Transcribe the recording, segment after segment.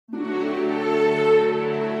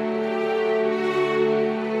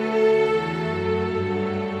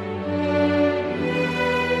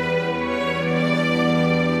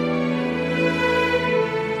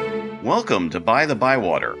Welcome to By the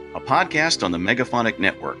Bywater, a podcast on the Megaphonic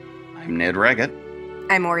Network. I'm Ned Raggett.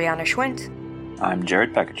 I'm Oriana Schwint. I'm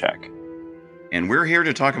Jared Pekacek. And we're here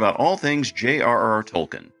to talk about all things J.R.R.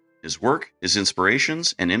 Tolkien, his work, his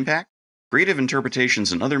inspirations and impact, creative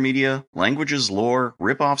interpretations in other media, languages, lore,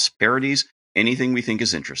 rip-offs, parodies, anything we think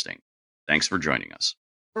is interesting. Thanks for joining us.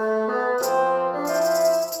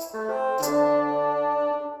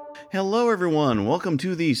 Hello, everyone. Welcome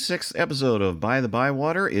to the 6th episode of By the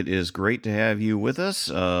Bywater. It is great to have you with us.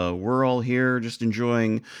 We're all here just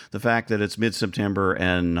enjoying the fact that it's mid-September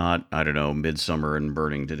and not, midsummer and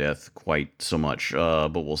burning to death quite so much,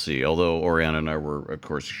 but we'll see. Although Oriana and I were, of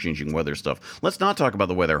course, exchanging weather stuff. Let's not talk about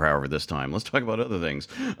the weather, however, this time. Let's talk about other things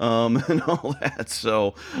and all that.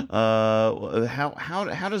 So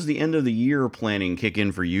how does the end of the year planning kick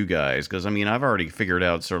in for you guys? Because, I've already figured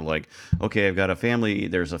out sort of like, okay, I've got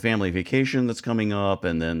there's a family vacation that's coming up,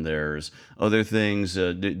 and then there's other things.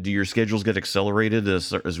 Do your schedules get accelerated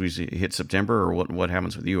as we hit September, or what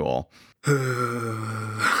happens with you all?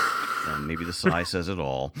 Maybe the sigh says it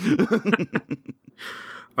all.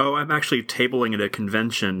 Oh, I'm actually tabling at a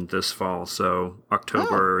convention this fall, so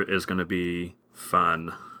October is going to be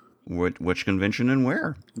fun. Which convention and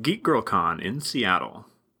where? Geek Girl Con in Seattle.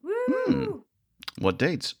 Woo! What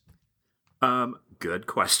dates? Good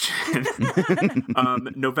question.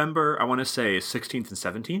 November, I want to say 16th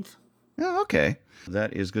and 17th. Oh, okay.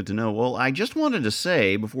 That is good to know. Well, I just wanted to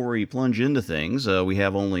say, before we plunge into things, we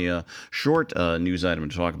have only a short news item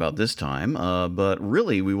to talk about this time, but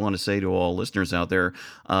really we want to say to all listeners out there,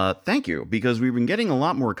 thank you, because we've been getting a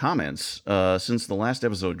lot more comments since the last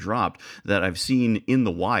episode dropped that I've seen in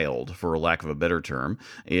the wild, for lack of a better term.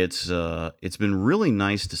 It's been really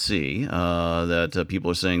nice to see that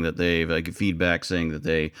people are saying that they've feedback saying that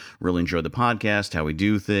they really enjoyed the podcast, how we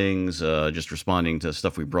do things, just responding to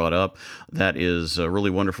stuff we brought up. That is really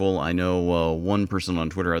wonderful. I know one person on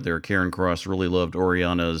Twitter out there, Karen Cross, really loved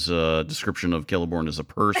Oriana's description of Celeborn as a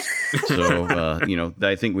purse. So,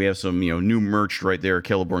 I think we have some, new merch right there.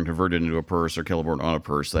 Celeborn converted into a purse, or Celeborn on a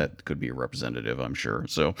purse. That could be a representative, I'm sure.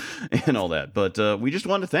 So, and all that. But we just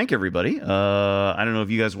wanted to thank everybody. I don't know if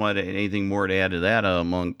you guys wanted anything more to add to that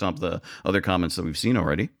among top of the other comments that we've seen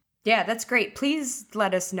already. Yeah, that's great. Please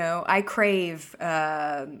let us know. I crave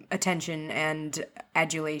attention and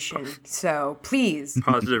adulation. So please.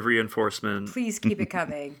 Positive reinforcement. Please keep it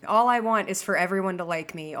coming. All I want is for everyone to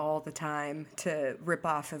like me all the time, to rip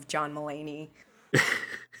off of John Mulaney.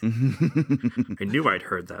 I knew I'd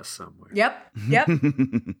heard that somewhere. Yep.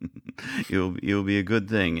 It'll be a good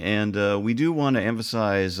thing. And we do want to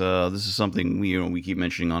emphasize, this is something we keep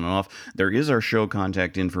mentioning on and off. There is our show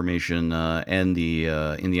contact information and the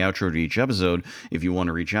in the outro to each episode if you want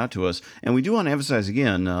to reach out to us. And we do want to emphasize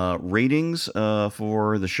again, ratings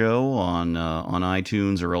for the show on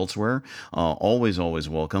iTunes or elsewhere, always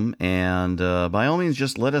welcome. And by all means,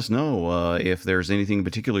 just let us know if there's anything in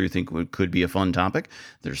particular you think could be a fun topic.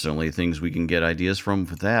 There's certainly things we can get ideas from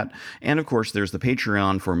for that. And of course, there's the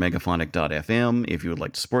Patreon for Megaphonic.fm if you would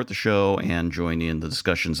like to support the show and join in the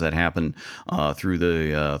discussions that happen through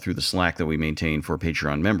the Slack that we maintain for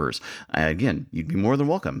Patreon members. Again, you'd be more than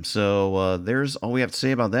welcome. So there's all we have to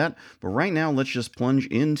say about that. But right now, let's just plunge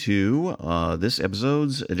into this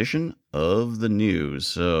episode's edition of the news.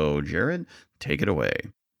 So, Jared, take it away.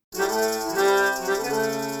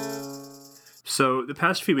 So the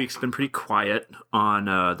past few weeks have been pretty quiet on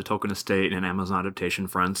the Tolkien estate and Amazon adaptation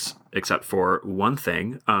fronts, except for one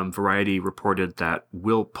thing. Variety reported that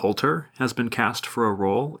Will Poulter has been cast for a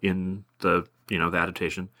role in the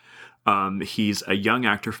adaptation. He's a young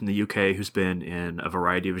actor from the UK who's been in a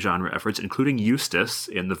variety of genre efforts, including Eustace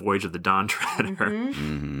in The Voyage of the Dawn Treader,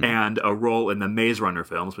 and a role in the Maze Runner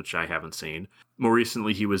films, which I haven't seen. More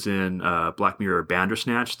recently, he was in Black Mirror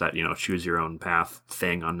Bandersnatch, that, choose your own path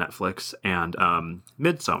thing on Netflix, and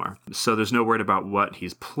Midsommar. So there's no word about what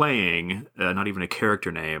he's playing, not even a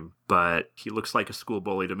character name, but he looks like a school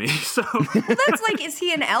bully to me. So Well, that's like, is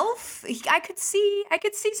he an elf? I could see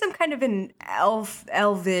some kind of an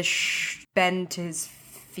elvish bend to his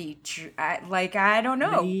feature. I don't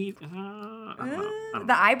know.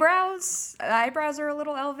 The eyebrows are a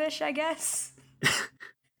little elvish, I guess.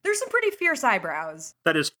 There's some pretty fierce eyebrows.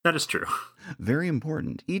 That is true. Very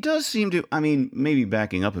important. He does seem to, I mean, maybe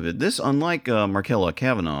backing up a bit. This, unlike Markella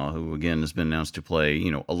Kavanaugh, who again has been announced to play,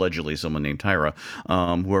 allegedly someone named Tyra,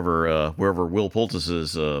 whoever Will Poultice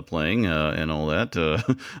is playing, and all that,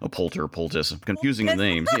 Poultice, confusing the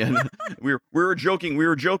names. Yeah, we were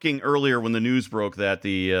joking earlier when the news broke that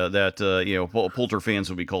Poulter fans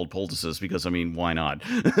would be called Poultices because, I mean, why not?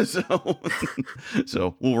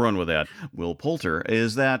 So we'll run with that. Will Poulter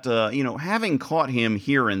is that, having caught him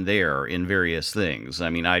here and there in various things. I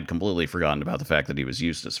mean, I'd completely forgotten about the fact that he was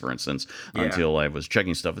Eustace, for instance, until I was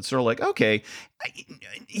checking stuff. It's sort of like, okay,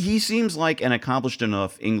 he seems like an accomplished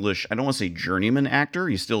enough English, I don't want to say journeyman actor.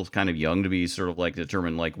 He's still kind of young to be sort of like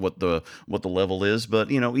determine like what the level is, but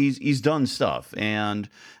he's done stuff. And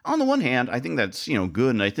on the one hand, I think that's, good.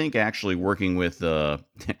 And I think actually working with,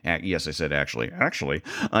 yes, I said actually,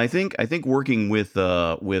 I think working with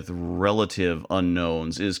relative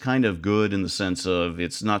unknowns is kind of good in the sense of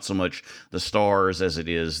it's not so much the stars as it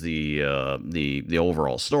is the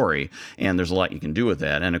overall story. And there's a lot you can do with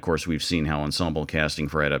that. And of course, we've seen how ensemble casting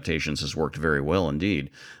for adaptations has worked very well indeed.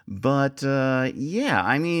 But yeah,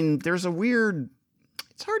 I mean, there's a weird.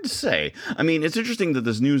 It's hard to say. I mean, it's interesting that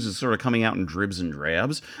this news is sort of coming out in dribs and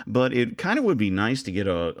drabs, but it kind of would be nice to get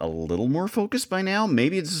a little more focus by now.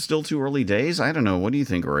 Maybe it's still too early days. I don't know. What do you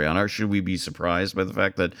think, Oriana? Should we be surprised by the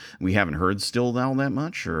fact that we haven't heard still all that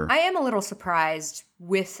much? Or I am a little surprised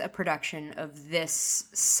with a production of this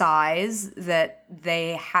size that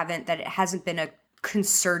it hasn't been a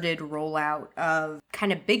concerted rollout of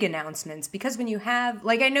kind of big announcements, because when you have,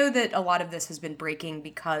 like, I know that a lot of this has been breaking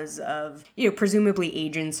because of, presumably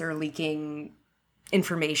agents are leaking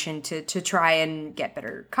information to try and get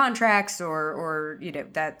better contracts or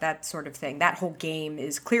that sort of thing. That whole game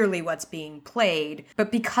is clearly what's being played.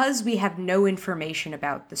 But because we have no information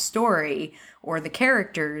about the story or the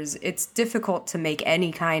characters, it's difficult to make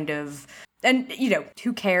any kind of. And,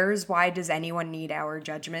 who cares? Why does anyone need our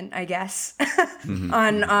judgment, I guess,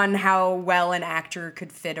 on how well an actor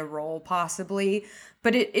could fit a role, possibly.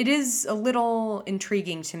 But it is a little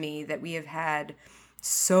intriguing to me that we have had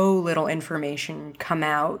so little information come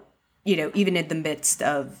out, even in the midst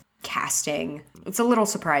of casting. It's a little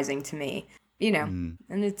surprising to me, and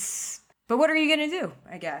it's. But what are you going to do,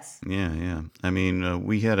 I guess? Yeah. I mean,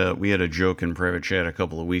 we had a joke in private chat a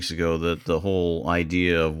couple of weeks ago that the whole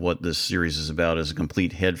idea of what this series is about is a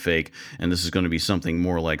complete head fake, and this is going to be something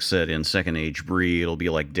more like set in Second Age Bree. It'll be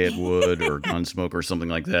like Deadwood or Gunsmoke or something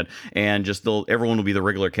like that, and just everyone will be the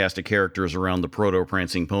regular cast of characters around the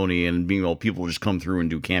proto-prancing pony, and meanwhile people will just come through and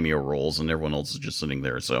do cameo roles, and everyone else is just sitting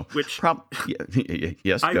there. So,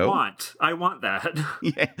 yes, go. I want that.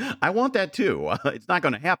 Yeah, I want that too. It's not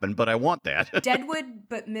going to happen, but I want that. Deadwood,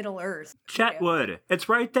 but Middle Earth. Chetwood. It's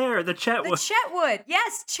right there. The Chetwood. The Chetwood.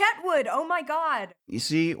 Yes, Chetwood. Oh my God. You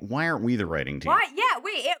see, why aren't we the writing team? Why? Yeah,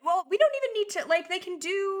 wait. Well, we don't even need to, like, they can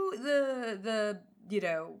do the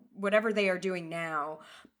whatever they are doing now.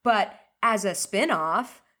 But as a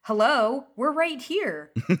spin-off, hello, we're right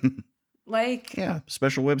here. Like, yeah,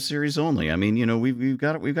 special web series only. I mean, we've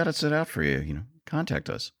got it set out for you.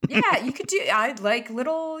 Contact us. Yeah, you could do. I'd like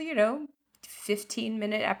little,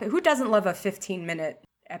 15-minute episode. Who doesn't love a 15-minute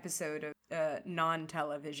episode of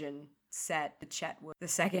non-television set? The Chetwood, the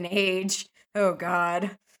Second Age. Oh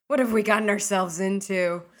God, what have we gotten ourselves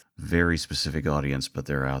into? Very specific audience, but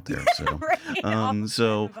they're out there. So, Right.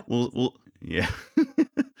 So we'll yeah.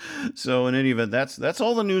 So in any event, that's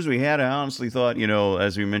all the news we had. I honestly thought,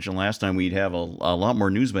 as we mentioned last time, we'd have a lot more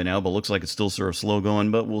news by now, but looks like it's still sort of slow going,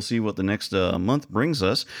 but we'll see what the next month brings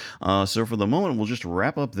us. So for the moment, we'll just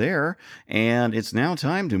wrap up there, and it's now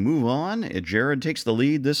time to move on. Jared takes the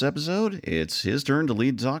lead this episode. It's his turn to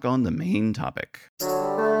lead talk on the main topic.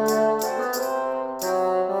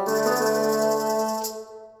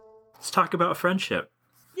 Let's talk about friendship.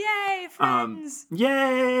 Yay, friends!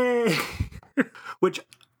 Yay! Which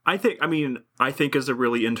I think is a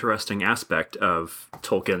really interesting aspect of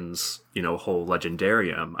Tolkien's, whole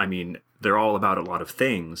legendarium. I mean, they're all about a lot of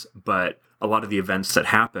things, but a lot of the events that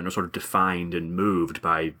happen are sort of defined and moved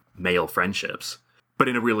by male friendships, but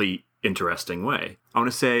in a really interesting way. I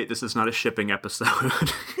want to say this is not a shipping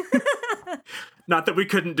episode. Not that we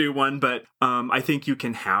couldn't do one, but I think you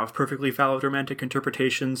can have perfectly valid romantic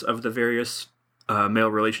interpretations of the various male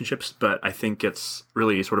relationships, but I think it's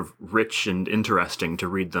really sort of rich and interesting to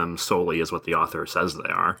read them solely as what the author says they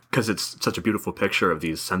are, because it's such a beautiful picture of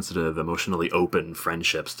these sensitive, emotionally open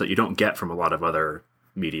friendships that you don't get from a lot of other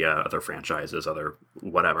media, other franchises, other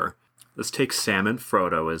whatever. Let's take Sam and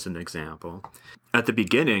Frodo as an example. at the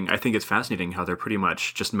beginning, I think it's fascinating how they're pretty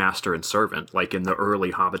much just master and servant. Like in the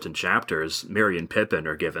early Hobbiton chapters, Merry and Pippin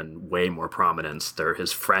are given way more prominence. They're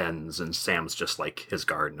his friends, and Sam's just like his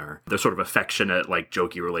gardener. They're sort of affectionate, like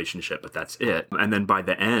jokey relationship, but that's it. And then by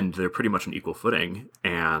the end, they're pretty much on equal footing.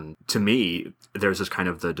 And to me, there's this kind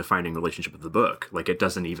of the defining relationship of the book. Like it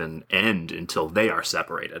doesn't even end until they are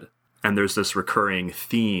separated. And there's this recurring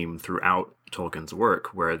theme throughout Tolkien's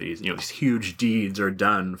work where these huge deeds are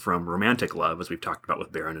done from romantic love, as we've talked about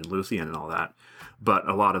with Beren and Luthien and all that. But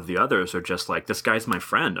a lot of the others are just like, this guy's my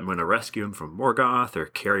friend. I'm going to rescue him from Morgoth or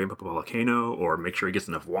carry him up a volcano or make sure he gets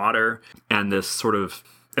enough water. And this sort of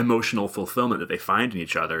emotional fulfillment that they find in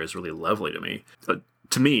each other is really lovely to me.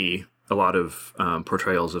 To me, a lot of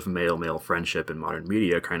portrayals of male-male friendship in modern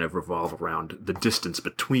media kind of revolve around the distance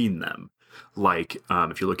between them. Like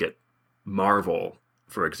if you look at Marvel,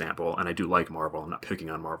 for example, and I do like Marvel, I'm not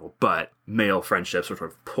picking on Marvel, but male friendships are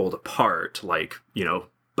sort of pulled apart, like,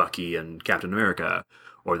 Bucky and Captain America,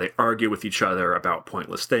 or they argue with each other about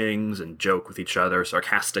pointless things and joke with each other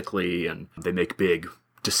sarcastically, and they make big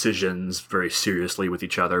decisions very seriously with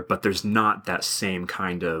each other, but there's not that same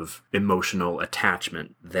kind of emotional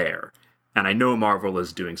attachment there. And I know Marvel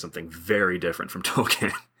is doing something very different from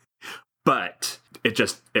Tolkien, but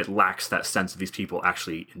it lacks that sense of these people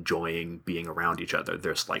actually enjoying being around each other.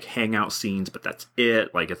 There's like hangout scenes, but that's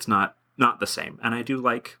it. Like it's not the same. And I do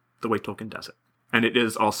like the way Tolkien does it. And it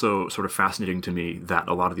is also sort of fascinating to me that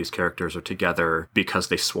a lot of these characters are together because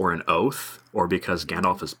they swore an oath or because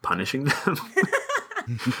Gandalf is punishing them.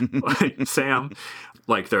 Like Sam,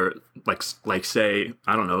 like they're like say,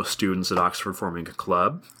 I don't know, students at Oxford forming a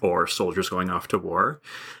club or soldiers going off to war.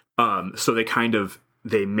 So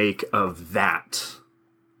they make of that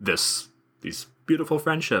these beautiful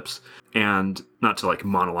friendships. And not to like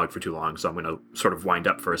monologue for too long, so I'm going to sort of wind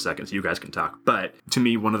up for a second so you guys can talk. But to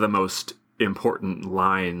me, one of the most important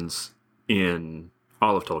lines in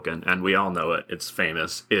all of Tolkien, and we all know it, it's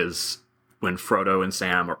famous, is when Frodo and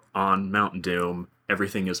Sam are on Mount Doom,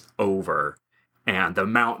 everything is over, and the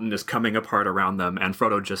mountain is coming apart around them, and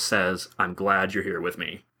Frodo just says, "I'm glad you're here with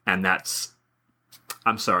me." And that's...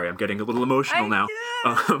 I'm sorry, I'm getting a little emotional now.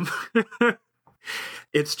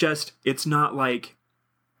 It's not like...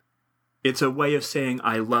 It's a way of saying,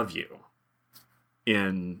 I love you,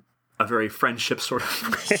 in a very friendship sort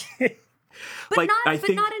of way. But not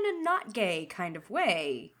in a not gay kind of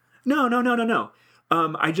way. No.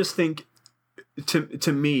 I just think,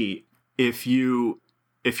 to me, if you're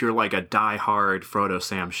like a diehard Frodo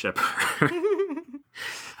Sam shipper,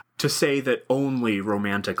 to say that only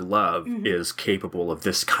romantic love is capable of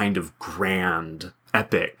this kind of grand,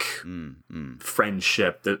 epic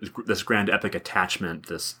friendship, this grand, epic attachment,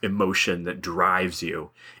 this emotion that drives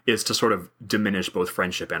you, is to sort of diminish both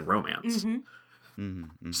friendship and romance.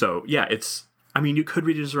 So, yeah, you could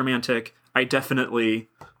read it as romantic. I definitely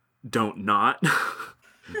don't not.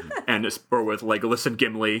 Or with Legolas and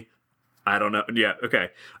Gimli. I don't know. Yeah,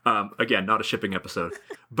 okay. Again, not a shipping episode.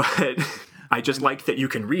 But I just like that you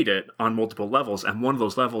can read it on multiple levels. And one of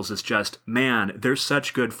those levels is just, man, they're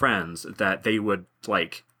such good friends that they would,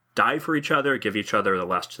 like, die for each other, give each other the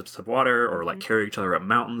last sips of water, or, like, carry each other up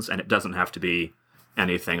mountains. And it doesn't have to be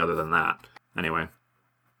anything other than that. Anyway,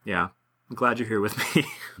 yeah. I'm glad you're here with me.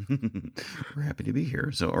 We're happy to be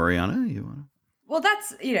here. So, Oriana, you want to? Well,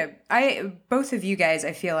 that's, both of you guys,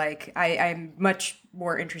 I feel like I'm much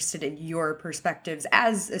more interested in your perspectives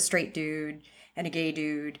as a straight dude and a gay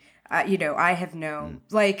dude. I have known,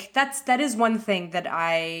 that is one thing that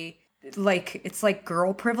I, it's like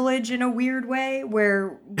girl privilege in a weird way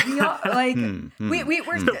where we all, we're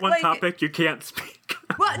one topic you can't speak.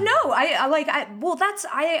 Well, no,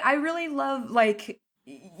 I really love,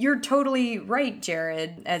 you're totally right,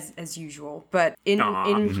 Jared, as usual. But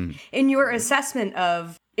in your assessment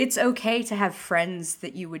of it's okay to have friends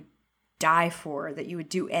that you would die for, that you would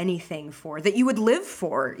do anything for, that you would live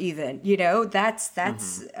for, even, that's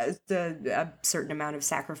a certain amount of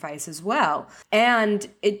sacrifice as well. And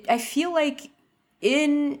I feel like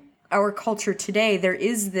in our culture today, there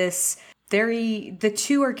is this the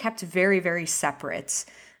two are kept very, very separate.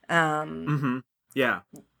 Yeah.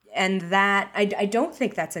 And that I don't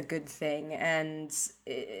think that's a good thing, and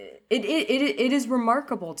it is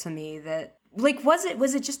remarkable to me that was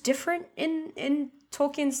it just different in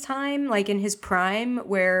Tolkien's time, like in his prime,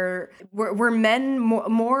 where were men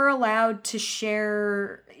more allowed to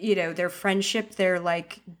share their friendship, their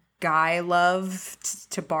guy love,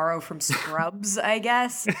 to borrow from Scrubs, I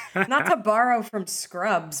guess, not to borrow from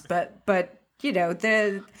Scrubs, but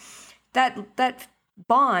that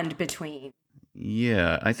bond between.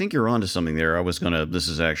 Yeah, I think you're onto something there. This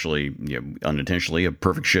is actually, unintentionally a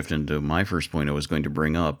perfect shift into my first point I was going to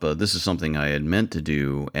bring up. This is something I had meant to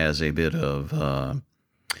do as a bit of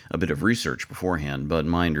research beforehand, but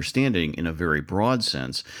my understanding in a very broad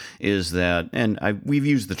sense is that, and we've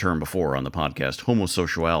used the term before on the podcast,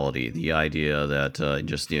 homosexuality, the idea that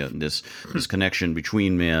this connection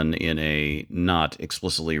between men in a not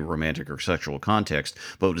explicitly romantic or sexual context,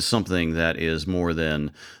 but is something that is more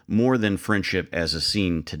than friendship as is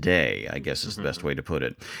seen today, I guess is the best way to put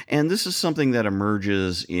it. And this is something that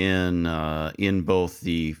emerges in both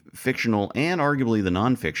the fictional and arguably the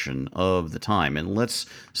nonfiction of the time. And let's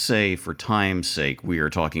say, for time's sake, we are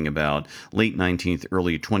talking about late 19th,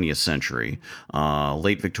 early 20th century,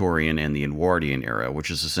 late Victorian and the Edwardian era,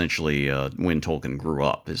 which is essentially when Tolkien grew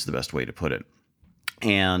up, is the best way to put it.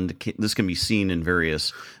 And this can be seen in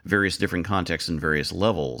various different contexts and various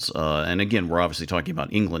levels. And again, we're obviously talking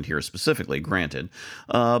about England here specifically, granted.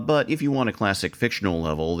 But if you want a classic fictional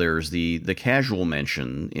level, there's the casual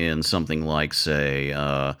mention in something like, say,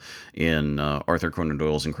 in Arthur Conan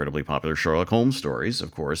Doyle's incredibly popular Sherlock Holmes stories, of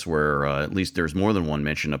course, where at least there's more than one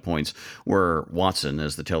mention of points where Watson,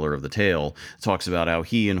 as the teller of the tale, talks about how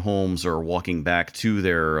he and Holmes are walking back to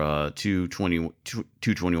their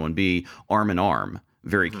 221B arm in arm,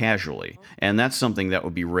 very casually. And that's something that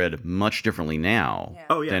would be read much differently now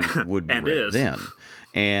than it would be read then.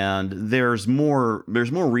 And there's more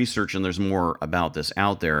research and there's more about this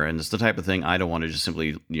out there. And it's the type of thing I don't want to just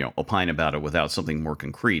simply, opine about it without something more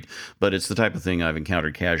concrete. But it's the type of thing I've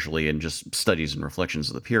encountered casually in just studies and reflections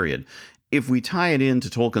of the period. If we tie it into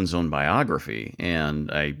Tolkien's own biography, and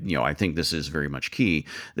I think this is very much key,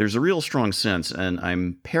 there's a real strong sense, and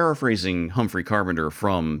I'm paraphrasing Humphrey Carpenter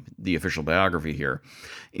from the official biography here,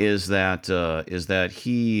 is that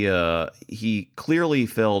he clearly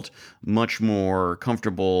felt much more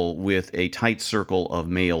comfortable with a tight circle of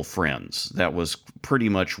male friends. That was pretty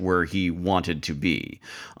much where he wanted to be.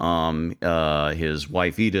 His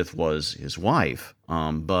wife Edith was his wife.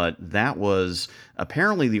 But that was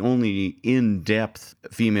apparently the only in-depth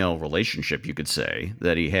female relationship, you could say,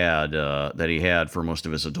 that he had for most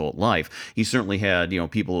of his adult life. He certainly had,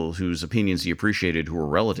 people whose opinions he appreciated who were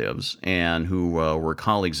relatives and who were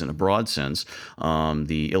colleagues in a broad sense.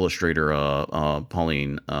 The illustrator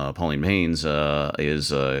Pauline Maines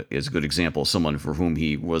is a good example, someone for whom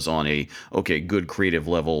he was on a good creative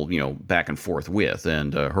level, back and forth with,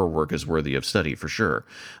 and her work is worthy of study for sure.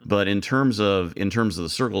 But in terms of the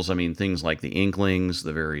circles, I mean, things like the Inklings,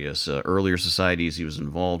 the various earlier societies he was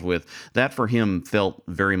involved with, that for him felt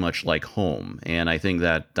very much like home. And I think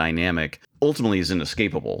that dynamic ultimately is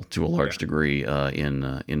inescapable to a large degree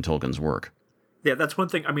in Tolkien's work. Yeah, that's one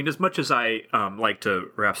thing. I mean, as much as I like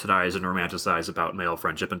to rhapsodize and romanticize about male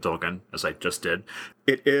friendship in Tolkien, as I just did,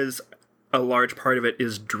 it is a large part of it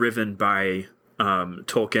is driven by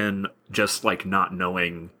Tolkien just like not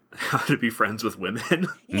knowing how to be friends with women.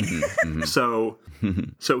 So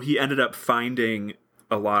he ended up finding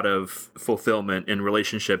a lot of fulfillment in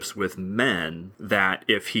relationships with men that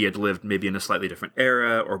if he had lived maybe in a slightly different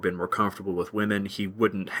era or been more comfortable with women, he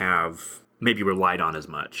wouldn't have maybe relied on as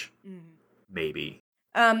much. Maybe.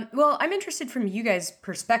 Well, I'm interested from you guys'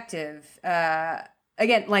 perspective.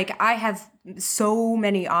 Again, like I have so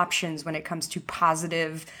many options when it comes to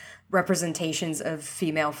positive representations of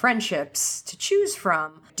female friendships to choose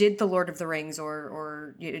from. Did the Lord of the Rings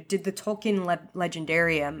or did the Tolkien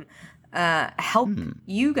legendarium help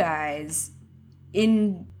you guys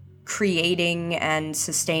in creating and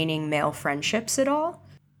sustaining male friendships at all?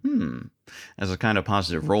 As a kind of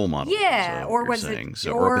positive role model. Yeah, or was saying. it,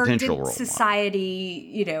 So, or a potential did role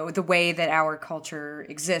society, the way that our culture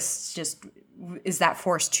exists, just is that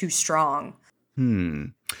force too strong?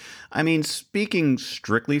 I mean, speaking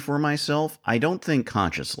strictly for myself, I don't think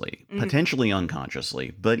consciously, potentially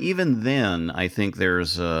unconsciously. But even then, I think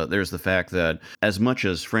there's the fact that as much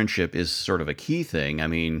as friendship is sort of a key thing, I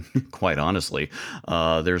mean, quite honestly,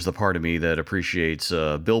 there's the part of me that appreciates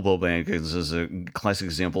Bilbo Baggins as a classic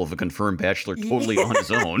example of a confirmed bachelor totally on his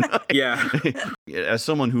own. Yeah. As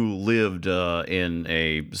someone who lived in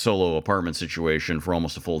a solo apartment situation for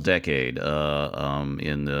almost a full decade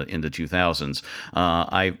in the 2000s,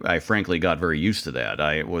 I frankly got very used to that.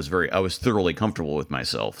 I was thoroughly comfortable with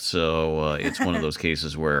myself. So it's one of those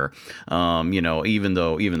cases where, even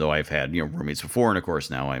though I've had roommates before, and of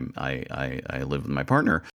course now I live with my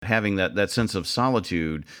partner, having that sense of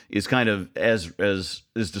solitude is kind of as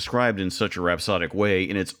is described in such a rhapsodic way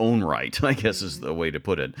in its own right, I guess is the way to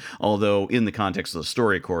put it. Although in the context of the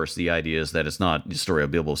story, of course, the idea is that it's not the story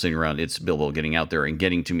of Bilbo sitting around, it's Bilbo getting out there and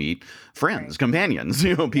getting to meet friends, companions,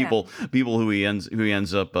 people who he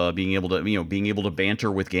ends up being able to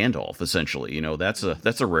banter with Gandalf, essentially. That's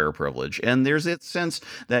a rare privilege. And there's that sense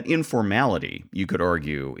that informality, you could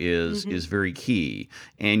argue, is very key.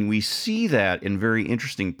 And we see that in very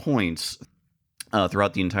interesting points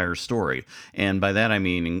throughout the entire story. And by that I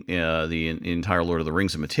mean the entire Lord of the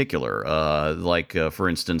Rings in particular. For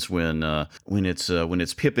instance, when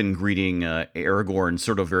it's Pippin greeting Aragorn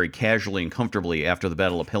sort of very casually and comfortably after the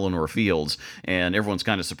Battle of Pelennor Fields, and everyone's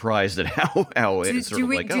kind of surprised at how it's sort of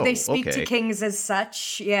like, do they speak to kings as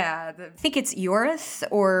such? Yeah. I think it's Eorith,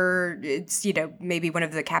 or it's, maybe one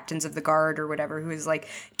of the captains of the guard or whatever, who is like,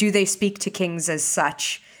 do they speak to kings as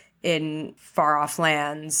such in far off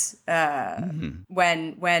lands,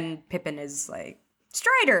 when Pippin is like,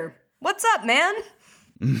 Strider, what's up, man?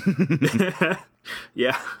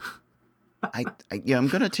 Yeah. I'm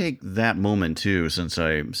going to take that moment too, since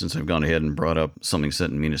I've gone ahead and brought up something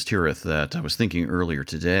set in Minas Tirith that I was thinking earlier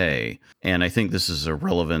today, and I think this is a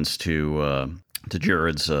relevance to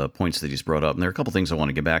Jared's points that he's brought up. And there are a couple things I want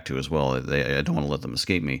to get back to as well. I don't want to let them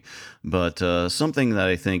escape me. But something that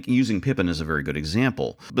I think, using Pippin is a very good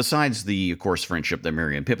example, besides the, of course, friendship that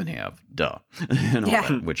Merry and Pippin have, and all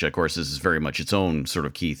that, which, of course, is very much its own sort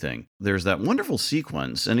of key thing. There's that wonderful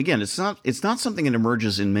sequence. And again, it's not something that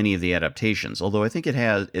emerges in many of the adaptations, although I think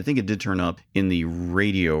it did turn up in the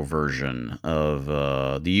radio version of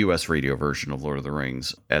the U.S. radio version of Lord of the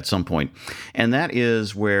Rings at some point. And that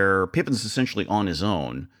is where Pippin's essentially on his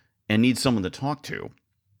own and needs someone to talk to.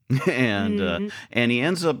 And he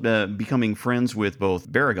ends up becoming friends with both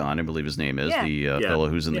Baragon, I believe his name is, the fellow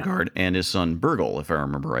who's in the guard, and his son Burgle, if I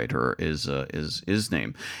remember right, or is his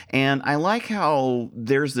name. And I like how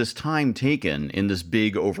there's this time taken in this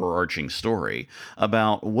big overarching story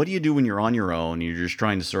about what do you do when you're on your own, you're just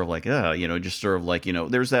trying to sort of like,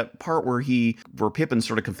 there's that part where Pippin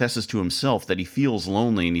sort of confesses to himself that he feels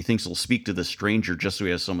lonely and he thinks he'll speak to this stranger just so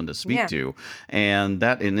he has someone to speak to. And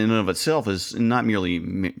that in and of itself is not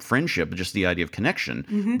merely friendship, but just the idea of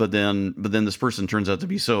connection. But then this person turns out to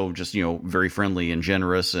be so just very friendly and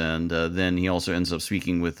generous, and then he also ends up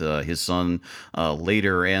speaking with his son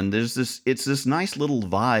later, and it's this nice little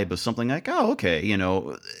vibe of something like, oh, okay,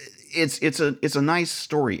 it's a nice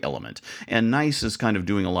story element, and nice is kind of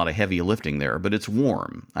doing a lot of heavy lifting there, but it's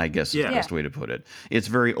warm, I guess is the best way to put it. It's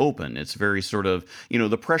very open. It's very sort of,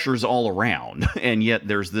 the pressure's all around, and yet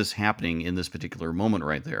there's this happening in this particular moment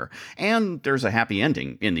right there. And there's a happy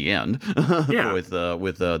ending in the end with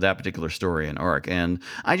that particular story and arc. And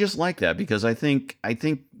I just like that because I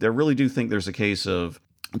really do think there's a case of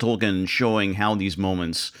Tolkien showing how these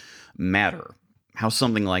moments matter. How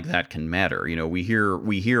something like that can matter. We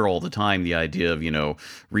hear all the time the idea of,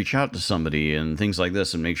 reach out to somebody and things like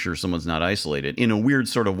this and make sure someone's not isolated in a weird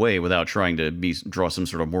sort of way without trying to draw some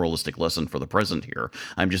sort of moralistic lesson for the present here.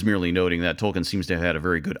 I'm just merely noting that Tolkien seems to have had a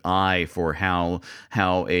very good eye for how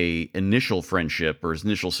a initial friendship or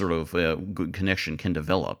initial sort of good connection can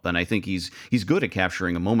develop. And I think he's good at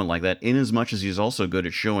capturing a moment like that, in as much as he's also good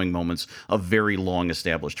at showing moments of very long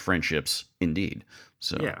established friendships indeed.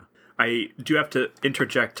 So yeah. I do have to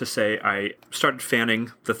interject to say I started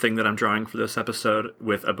fanning the thing that I'm drawing for this episode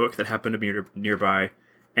with a book that happened to be nearby.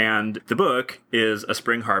 And the book is A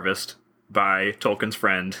Spring Harvest by Tolkien's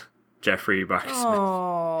friend, Jeffrey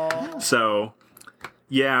Bucksmith. So,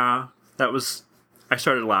 yeah, I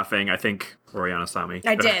started laughing. I think Oriana saw me.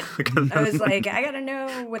 I did. I was like, I gotta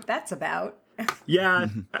know what that's about. Yeah,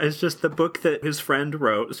 it's just the book that his friend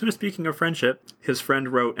wrote. So speaking of friendship, his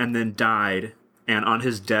friend wrote and then died. And on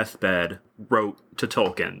his deathbed, wrote to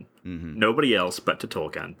Tolkien. Nobody else but to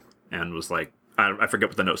Tolkien. And was like, I forget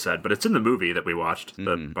what the note said, but it's in the movie that we watched,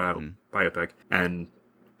 the biopic. And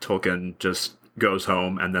Tolkien just goes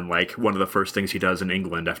home, and then, one of the first things he does in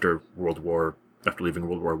England after leaving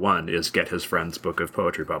World War I is get his friend's book of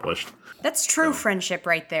poetry published. That's true friendship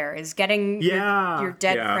right there, is getting your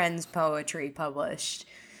dead friend's poetry published.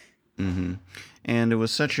 And it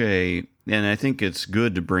was and I think it's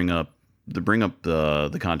good to bring up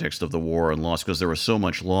the context of the war and loss, because there was so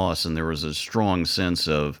much loss and there was a strong sense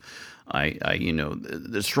of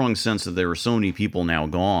the strong sense that there are so many people now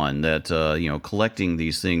gone that collecting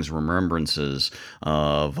these things, remembrances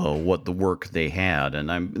of what the work they had,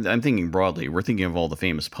 and I'm thinking broadly. We're thinking of all the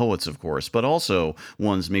famous poets, of course, but also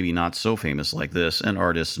ones maybe not so famous like this, and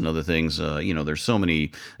artists and other things. There's so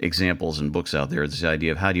many examples and books out there. This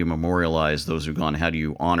idea of how do you memorialize those who've gone, how do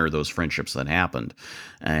you honor those friendships that happened,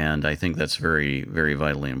 and I think that's very, very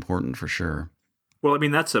vitally important for sure. Well, I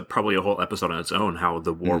mean, that's probably a whole episode on its own, how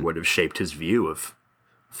the war would have shaped his view of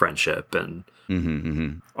friendship and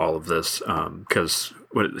all of this. Because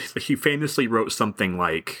he famously wrote something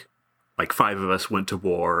like 5 of us went to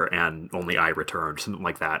war and only I returned, something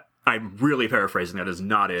like that. I'm really paraphrasing. That is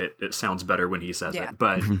not it. It sounds better when he says it.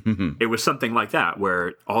 But it was something like that,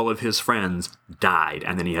 where all of his friends died,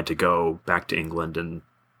 and then he had to go back to England and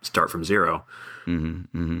start from zero.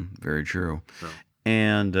 Very true. So.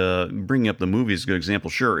 And bringing up the movie is a good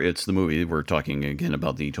example. Sure, it's the movie. We're talking again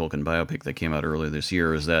about the Tolkien biopic that came out earlier this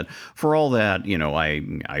year. Is that for all that,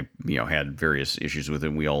 I had various issues with it.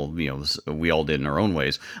 We all did in our own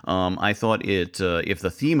ways. I thought it, if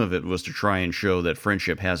the theme of it was to try and show that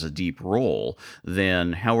friendship has a deep role,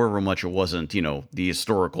 then however much it wasn't, the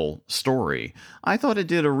historical story, I thought it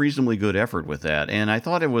did a reasonably good effort with that. And I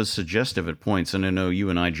thought it was suggestive at points. And I know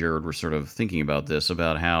you and I, Jared, were sort of thinking about this,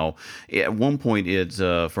 about how at one point it's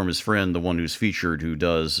from his friend, the one who's featured, who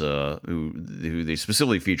they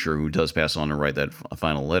specifically feature, who does pass on and write that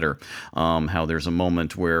final letter. How there's a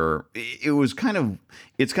moment where it's kind of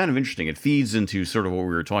interesting. It feeds into sort of what we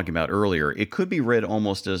were talking about earlier. It could be read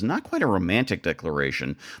almost as not quite a romantic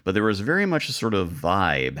declaration, but there was very much a sort of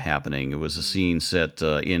vibe happening. It was a scene set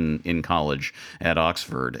in college at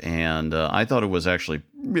Oxford, and I thought it was actually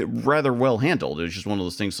rather well handled. It was just one of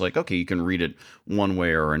those things like, okay, you can read it one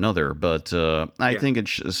way or another, but I think it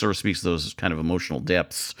sort of speaks to those kind of emotional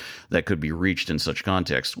depths that could be reached in such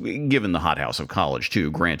context, given the hothouse of college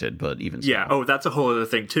too, granted, but even so. Yeah, that's a whole other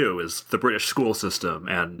thing too, is the British school system,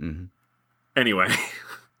 and anyway...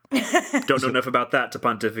 Don't know enough about that to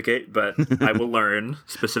pontificate, but I will learn,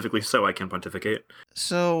 specifically so I can pontificate.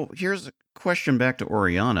 So here's a question back to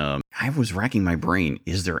Oriana. I was racking my brain.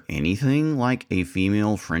 Is there anything like a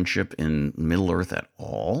female friendship in Middle-earth at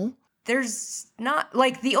all? There's not,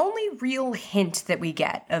 the only real hint that we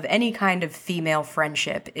get of any kind of female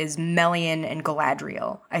friendship is Melian and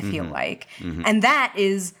Galadriel, I feel like. And that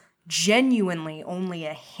is genuinely only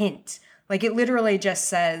a hint. It literally just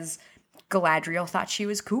says... Galadriel thought she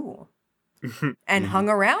was cool and hung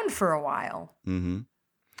around for a while. And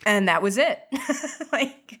that was it.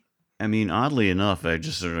 I mean, oddly enough, it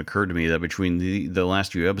just sort of occurred to me that between the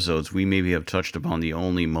last few episodes, we maybe have touched upon the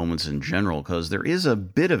only moments in general, because there is a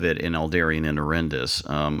bit of it in Eldarion and Arendis,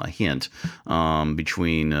 a hint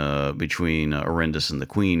between Arendis and the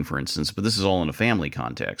Queen, for instance. But this is all in a family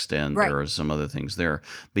context, and there are some other things there.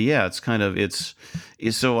 But yeah,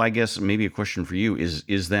 so I guess maybe a question for you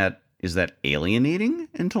is that alienating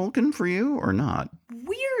in Tolkien for you or not?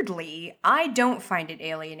 Weirdly, I don't find it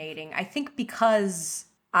alienating. I think because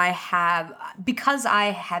I have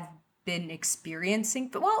been experiencing,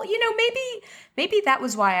 but maybe that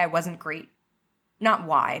was why I wasn't great. Not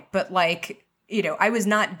why, but I was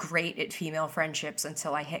not great at female friendships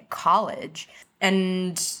until I hit college.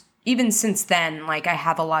 And even since then, I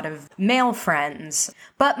have a lot of male friends,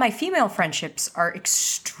 but my female friendships are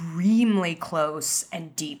extremely close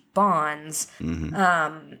and deep bonds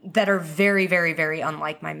that are very, very, very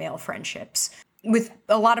unlike my male friendships. With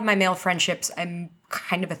a lot of my male friendships, I'm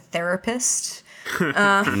kind of a therapist.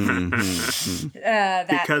 Because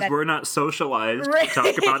we're not socialized to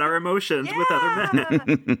talk about our emotions with other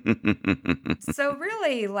men. So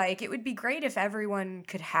really, it would be great if everyone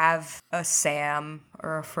could have a Sam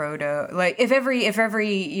or a Frodo. If every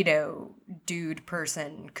dude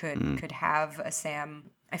person could have a Sam,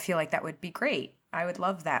 I feel like that would be great. I would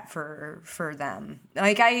love that for them.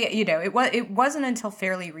 It wasn't until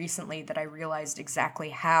fairly recently that I realized exactly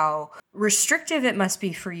how restrictive it must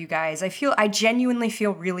be for you guys. I genuinely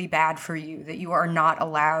feel really bad for you that you are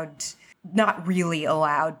not really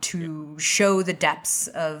allowed to show the depths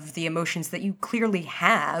of the emotions that you clearly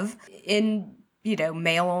have in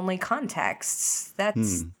male-only contexts. That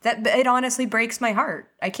it honestly breaks my heart.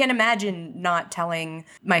 I can't imagine not telling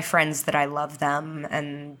my friends that I love them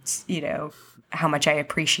and, how much I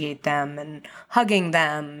appreciate them and hugging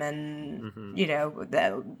them and,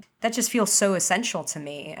 that just feels so essential to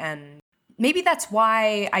me. And maybe that's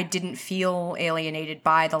why I didn't feel alienated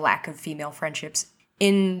by the lack of female friendships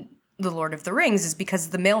in The Lord of the Rings, is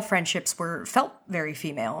because the male friendships felt very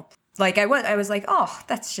female. I was like, oh,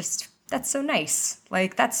 that's so nice.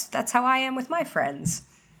 That's how I am with my friends.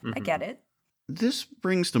 I get it. This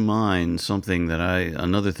brings to mind something that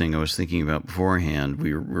another thing I was thinking about beforehand.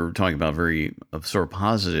 We were talking about a sort of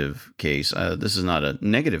positive case. This is not a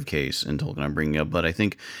negative case in Tolkien I'm bringing up, but I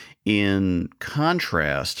think in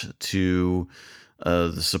contrast to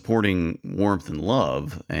the supporting warmth and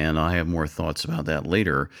love, and I have more thoughts about that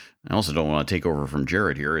later. I also don't want to take over from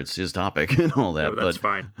Jared here. It's his topic and all that. No, that's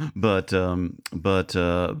fine. But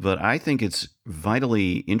I think it's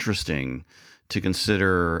vitally interesting to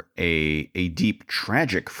consider a deep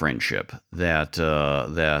tragic friendship that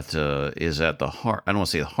is at the heart. I don't want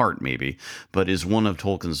to say the heart, maybe, but is one of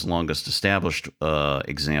Tolkien's longest established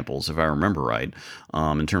examples, if I remember right,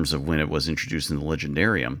 in terms of when it was introduced in the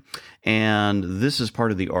Legendarium. And this is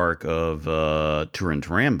part of the arc of Turin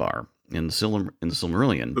Turambar in the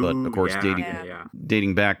Silmarillion, but of course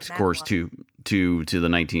dating back, of course, to the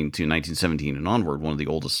 1917 and onward, one of the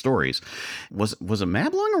oldest stories. Was it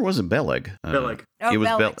Mablung or was it Beleg? Beleg. Oh, it was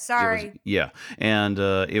Beleg. Sorry. And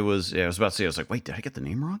it was. I was about to say. I was like, wait, did I get the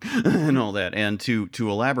name wrong? And all that. And to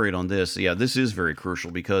elaborate on this, this is very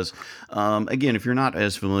crucial because, again, if you're not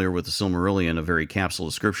as familiar with the Silmarillion, a very capsule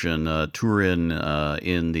description, Turin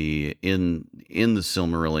in the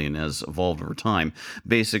Silmarillion has evolved over time.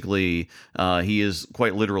 Basically, he is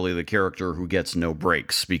quite literally the character who gets no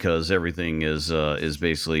breaks because everything is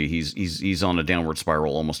basically he's on a downward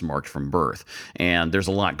spiral almost marked from birth. And there's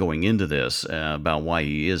a lot going into this about why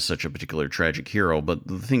he is such a particular tragic hero. But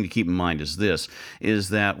the thing to keep in mind is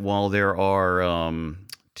that while there are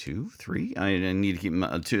I need to keep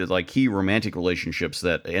two like key romantic relationships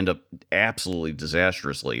that end up absolutely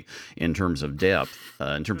disastrously in terms of death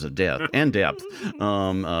and depth,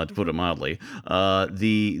 to put it mildly.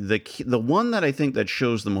 The one that I think that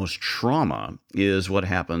shows the most trauma is what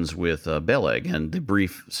happens with Beleg. And the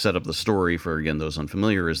brief setup of the story for, again, those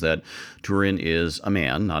unfamiliar, is that Turin is a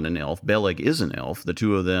man, not an elf. Beleg is an elf. The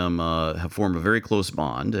two of them have formed a very close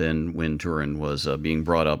bond. And when Turin was being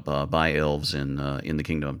brought up by elves in the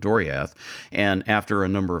kingdom of Doriath, and after a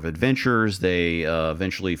number of adventures, they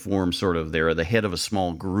eventually form they're the head of a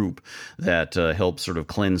small group that helps sort of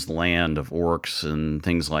cleanse the land of orcs and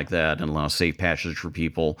things like that, and allow safe passage for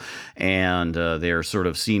people. And they're sort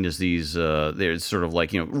of seen as these. They're sort of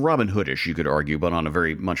like Robin Hoodish, you could argue, but on a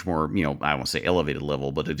very much more I don't want to say elevated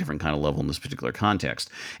level, but a different kind of level in this particular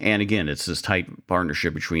context. And again, it's this tight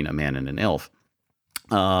partnership between a man and an elf.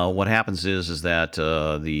 What happens is that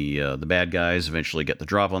the bad guys eventually get the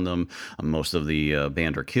drop on them. Most of the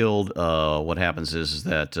band are killed. What happens is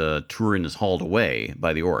that Turin is hauled away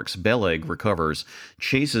by the orcs. Beleg recovers,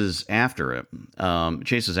 chases after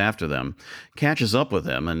them, catches up with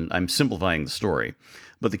them, and I'm simplifying the story.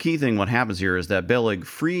 But the key thing, what happens here, is that Beleg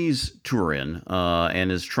frees Turin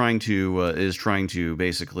and is trying to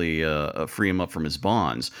basically free him up from his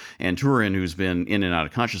bonds. And Turin, who's been in and out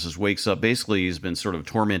of consciousness, wakes up. Basically, he's been sort of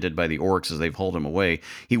tormented by the orcs as they've hauled him away.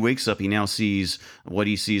 He wakes up. He now sees what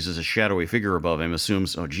he sees as a shadowy figure above him.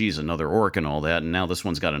 Assumes, oh, geez, another orc and all that. And now this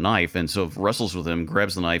one's got a knife, and so wrestles with him,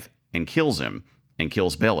 grabs the knife, and kills him. And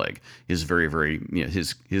kills Beleg, his very, very,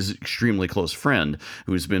 his extremely close friend,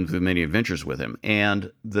 who's been through many adventures with him.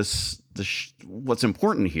 And what's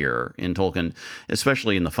important here in Tolkien,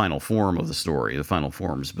 especially in the final form of the story, the final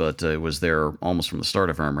forms, but it was there almost from the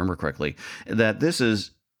start, if I remember correctly, that this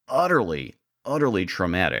is utterly, utterly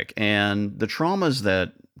traumatic. And the traumas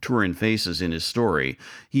that Turin faces in his story,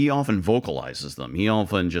 he often vocalizes them. He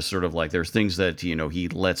often just sort of like, there's things that, he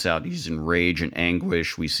lets out. He's in rage and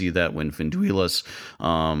anguish. We see that when Finduilas,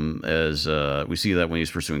 we see that when he's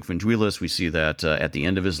pursuing Finduilas. We see that at the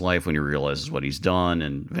end of his life when he realizes what he's done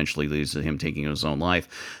and eventually leads to him taking his own life.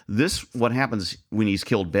 What happens when he's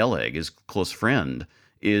killed Beleg, his close friend,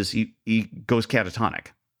 is he goes catatonic.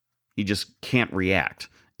 He just can't react.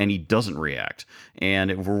 And he doesn't react. And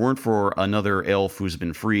if it weren't for another elf who's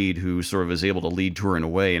been freed, who sort of is able to lead Turin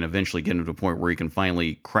away and eventually get him to a point where he can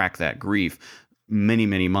finally crack that grief many,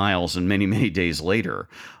 many miles and many, many days later,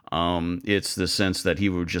 it's the sense that he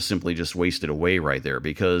would just simply waste it away right there,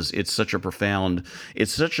 because it's such a profound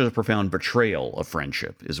betrayal of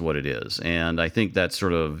friendship is what it is. And I think that's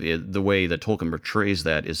sort of the way that Tolkien portrays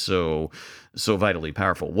that is so vitally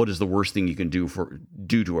powerful. What is the worst thing you can do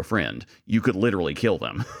to a friend? You could literally kill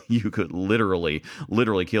them. You could literally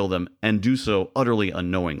kill them, and do so utterly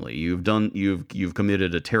unknowingly. You've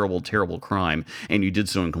committed a terrible, terrible crime, and you did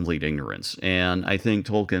so in complete ignorance. And I think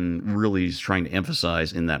Tolkien really is trying to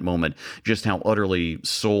emphasize in that moment just how utterly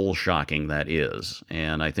soul-shocking that is.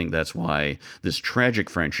 And I think that's why this tragic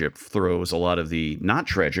friendship throws a lot of the not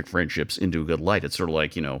tragic friendships into a good light. It's sort of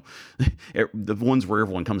like, the ones where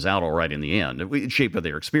everyone comes out all right in the end. It's shaped by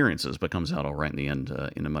their experiences, but comes out all right in the end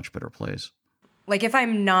in a much better place. Like, if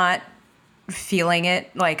I'm not feeling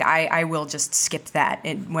it, like I will just skip that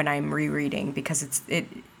when I'm rereading because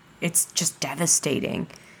it's just devastating.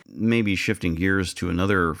 Maybe shifting gears to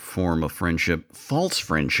another form of friendship, false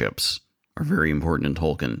friendships are very important in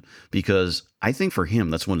Tolkien because I think for him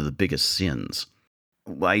that's one of the biggest sins.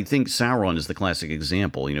 I think Sauron is the classic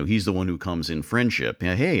example. He's the one who comes in friendship.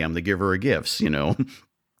 Hey, I'm the giver of gifts, and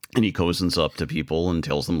he cozens up to people and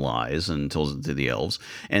tells them lies and tells it to the elves.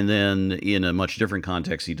 And then in a much different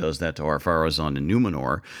context, he does that to Ar-Pharazôn and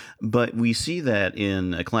Numenor. But we see that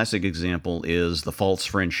in a classic example is the false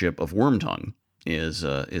friendship of Wormtongue. Is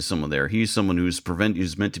someone there? He's someone who's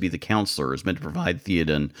meant to be the counselor, is meant to provide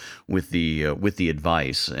Theoden with the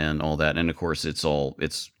advice and all that. And of course, it's all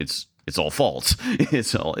false.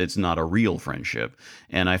 It's not a real friendship,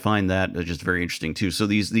 and I find that just very interesting too. So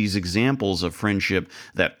these examples of friendship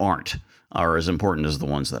that are as important as the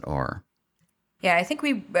ones that are. Yeah, I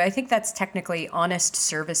think that's technically honest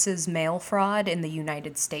services mail fraud in the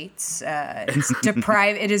United States. It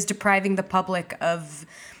is depriving the public of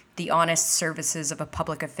the honest services of a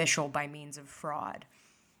public official by means of fraud.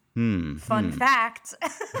 Fun fact.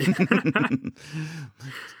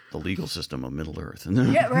 The legal system of Middle-earth.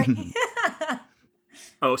 Yeah, right.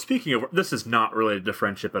 Oh, speaking of, this is not related to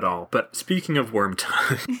friendship at all, but speaking of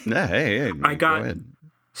Wormtongue. Hey, I got go ahead.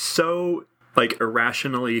 So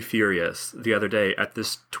irrationally furious the other day at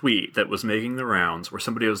this tweet that was making the rounds where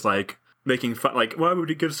somebody was making fun, why would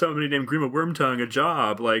he give somebody named Grima Wormtongue a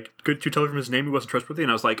job? Couldn't you tell from his name he wasn't trustworthy?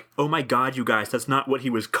 And I was like, oh my god, you guys, that's not what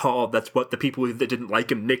he was called. That's what the people that didn't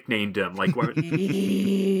like him nicknamed him.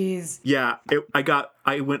 Jeez. Yeah,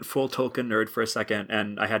 I went full Tolkien nerd for a second,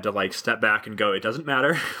 and I had to step back and go, it doesn't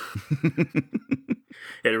matter.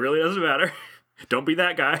 It really doesn't matter. Don't be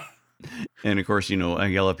that guy. And of course, I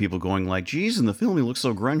yell at people going geez, in the film he looks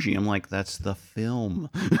so grungy. I'm like, that's the film.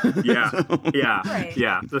 Yeah, yeah, Right.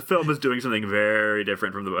 yeah. The film is doing something very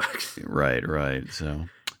different from the books. Right. So,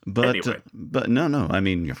 but Anyway. but no. I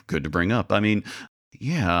mean, good to bring up. I mean,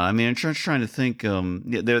 yeah. I mean, I'm just trying to think.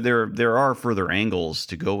 There are further angles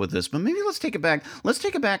to go with this, but maybe let's take it back. Let's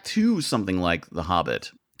take it back to something like The Hobbit.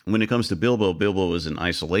 When it comes to Bilbo is in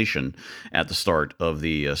isolation at the start of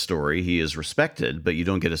the story. He is respected, but you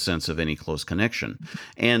don't get a sense of any close connection.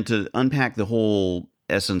 And to unpack the whole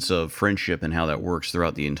essence of friendship and how that works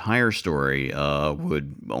throughout the entire story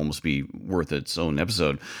would almost be worth its own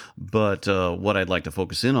episode. But what I'd like to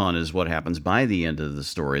focus in on is what happens by the end of the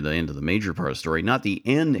story, the end of the major part of the story, not the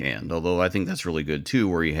end, although I think that's really good too,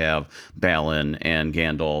 where you have Balin and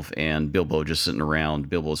Gandalf and Bilbo just sitting around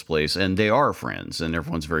Bilbo's place, and they are friends, and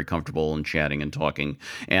everyone's very comfortable and chatting and talking,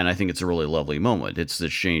 and I think it's a really lovely moment. It's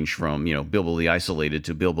this change from, Bilbo the isolated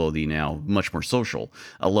to Bilbo the now much more social,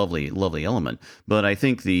 a lovely, lovely element. But I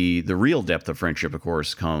think the real depth of friendship, of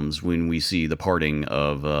course, comes when we see the parting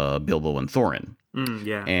of Bilbo and Thorin.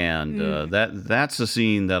 Yeah. And that's a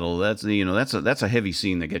scene that's a heavy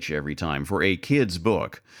scene that gets you every time for a kid's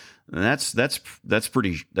book. That's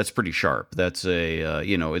pretty sharp. That's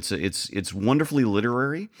it's wonderfully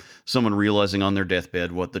literary. Someone realizing on their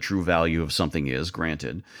deathbed what the true value of something is,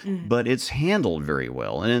 granted, but it's handled very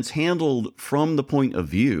well, and it's handled from the point of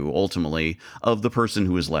view ultimately of the person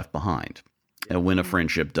who is left behind when a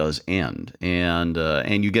friendship does end. And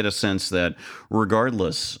you get a sense that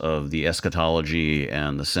regardless of the eschatology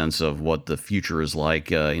and the sense of what the future is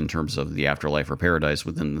like in terms of the afterlife or paradise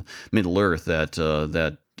within Middle-earth, that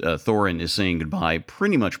Thorin is saying goodbye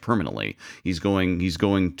pretty much permanently. He's going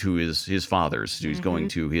to his father's. He's going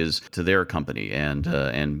to their company, and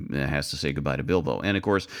has to say goodbye to Bilbo. And of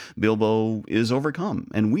course, Bilbo is overcome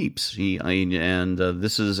and weeps.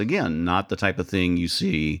 This is again not the type of thing you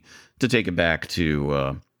see. To take it back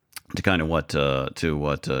to kind of what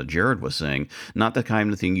Jared was saying, not the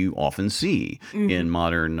kind of thing you often see in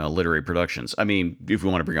modern literary productions. I mean, if we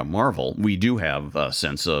want to bring up Marvel, we do have a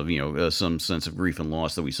sense of some sense of grief and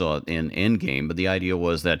loss that we saw in Endgame, but the idea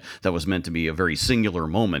was that was meant to be a very singular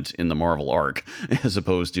moment in the Marvel arc, as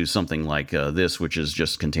opposed to something like this, which is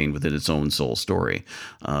just contained within its own sole story.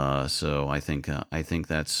 So I think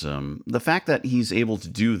that's the fact that he's able to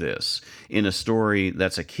do this in a story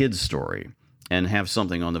that's a kid's story, and have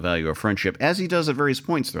something on the value of friendship, as he does at various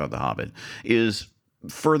points throughout The Hobbit, is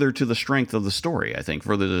further to the strength of the story, I think,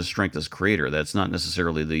 further to the strength as creator. That's not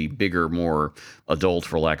necessarily the bigger, more adult,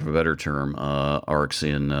 for lack of a better term, arcs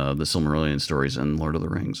in the Silmarillion stories and Lord of the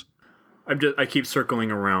Rings. I keep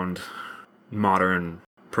circling around modern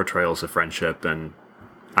portrayals of friendship, and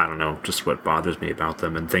I don't know, just what bothers me about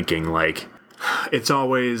them, and thinking, it's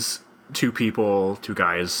always two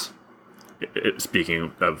guys.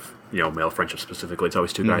 Speaking of male friendship specifically, it's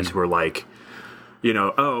always two guys who are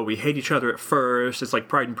oh, we hate each other at first. It's like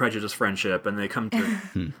Pride and Prejudice friendship. And they come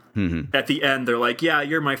to, at the end, they're like, yeah,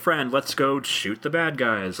 you're my friend. Let's go shoot the bad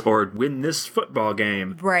guys or win this football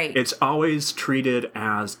game. Right. It's always treated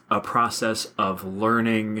as a process of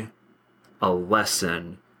learning a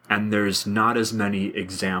lesson. And there's not as many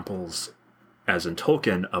examples as in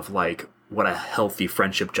Tolkien of like what a healthy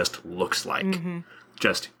friendship just looks like.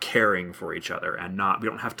 Just caring for each other and we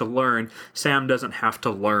don't have to learn. Sam doesn't have to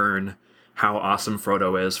learn how awesome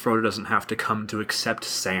Frodo is. Frodo doesn't have to come to accept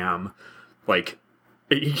Sam. Like,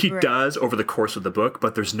 he does over the course of the book,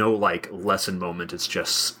 but there's no, like, lesson moment. It's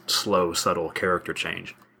just slow, subtle character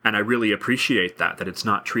change. And I really appreciate that it's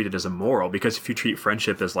not treated as a moral, because if you treat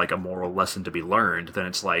friendship as, like, a moral lesson to be learned, then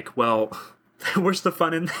it's like, well, where's the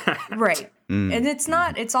fun in that? Right. And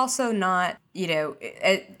it's also not,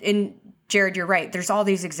 in Jared, you're right. There's all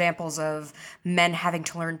these examples of men having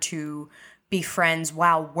to learn to be friends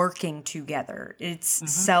while working together. It's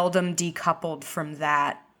seldom decoupled from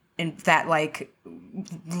that in that like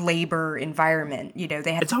labor environment.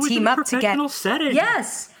 They have to team up to get setting.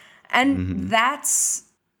 Yes. And that's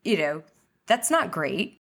not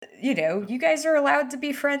great. You guys are allowed to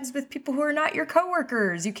be friends with people who are not your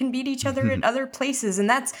coworkers. You can meet each other at other places, and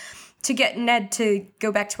that's to get Ned to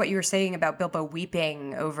go back to what you were saying about Bilbo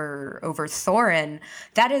weeping over Thorin.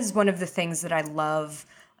 That is one of the things that I love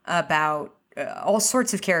about all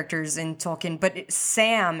sorts of characters in Tolkien, but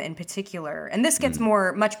Sam in particular. And this gets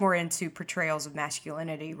much more into portrayals of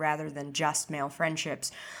masculinity rather than just male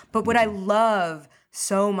friendships. But what I love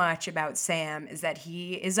so much about Sam is that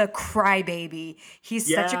he is a crybaby.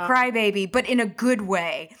 He's such a crybaby, but in a good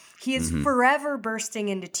way. He is forever bursting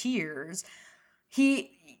into tears. He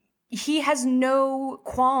has no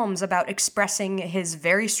qualms about expressing his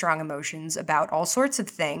very strong emotions about all sorts of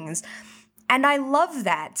things. And I love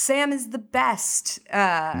that. Sam is the best.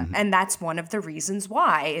 And that's one of the reasons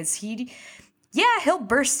why is he'll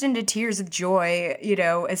burst into tears of joy,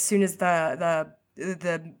 as soon as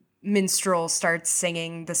the minstrel starts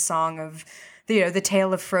singing the song of, the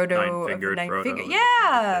tale of Frodo. Nine-fingered Frodo.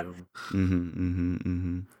 Yeah.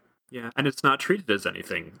 Yeah. And it's not treated as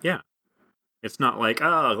anything. Yeah. It's not like,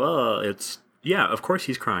 of course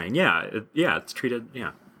he's crying. Yeah. It's treated,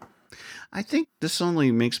 yeah. I think this only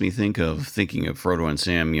makes me thinking of Frodo and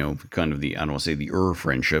Sam, kind of I don't want to say the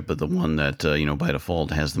friendship, but the one that, by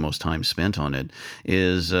default has the most time spent on it,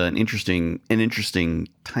 is an interesting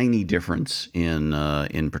tiny difference in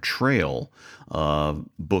portrayal,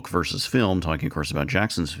 book versus film, talking of course about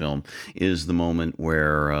Jackson's film, is the moment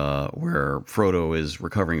where Frodo is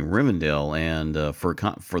recovering in Rivendell, and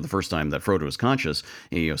for the first time that Frodo is conscious,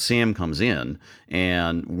 Sam comes in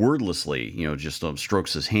and wordlessly, just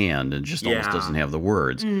strokes his hand and just almost doesn't have the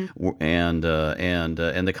words, and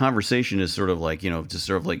the conversation is sort of like just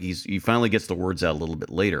sort of like he finally gets the words out a little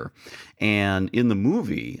bit later, and in the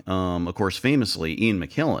movie, of course, famously, Ian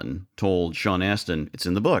McKellen told Sean Astin, "It's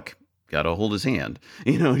in the book. Got to hold his hand."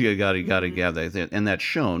 You got to have that, and that's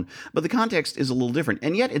shown. But the context is a little different,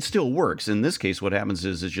 and yet it still works. In this case, what happens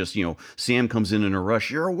is it's just Sam comes in a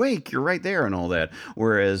rush. You're awake. You're right there, and all that.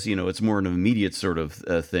 Whereas it's more an immediate sort of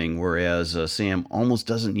thing. Whereas Sam almost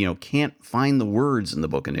doesn't can't find the words in the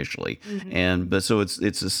book initially, but so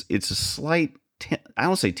it's a slight. I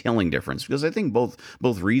don't say telling difference, because I think both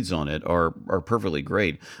reads on it are perfectly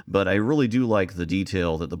great, but I really do like the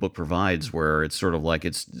detail that the book provides, where it's sort of like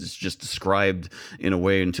it's just described in a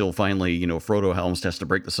way until finally Frodo almost has to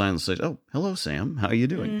break the silence and say, "Oh, hello, Sam, how are you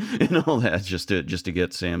doing?" and all that, just to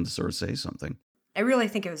get Sam to sort of say something. I really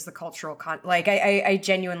think it was the cultural I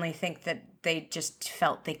genuinely think that they just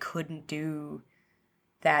felt they couldn't do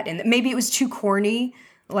that, and maybe it was too corny,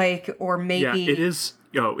 or maybe it is.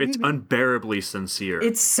 It's unbearably sincere.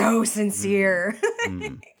 It's so sincere.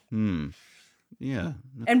 Yeah.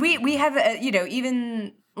 And we have,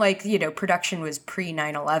 even production was pre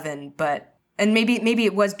 9/11, and maybe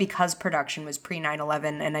it was because production was pre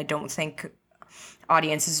 9/11, and I don't think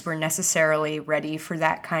audiences were necessarily ready for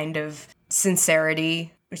that kind of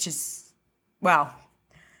sincerity, which is, well,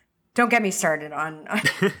 don't get me started on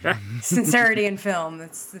sincerity in film.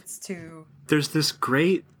 It's too. There's this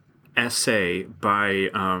great essay by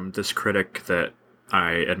this critic that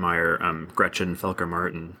I admire, Gretchen Felker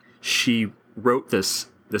Martin. She wrote this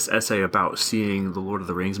essay about seeing the Lord of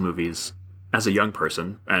the Rings movies as a young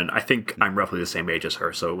person, and I think I'm roughly the same age as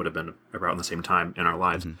her, so it would have been around the same time in our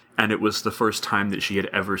lives. And it was the first time that she had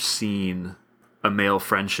ever seen a male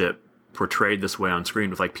friendship portrayed this way on screen,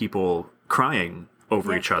 with people crying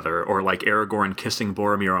over each other, or Aragorn kissing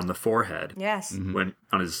Boromir on the forehead. Yes. When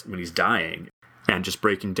he's dying. And just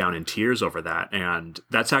breaking down in tears over that. And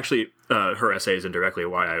that's actually her essay is indirectly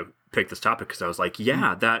why I picked this topic because I was like,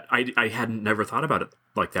 yeah, that I hadn't never thought about it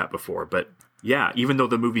like that before. But yeah, even though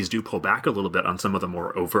the movies do pull back a little bit on some of the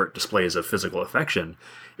more overt displays of physical affection,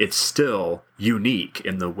 it's still unique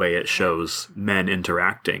in the way it shows men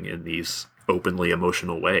interacting in these openly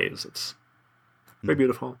emotional ways. It's very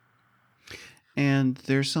beautiful. And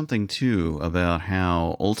there's something too about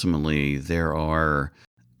how ultimately there are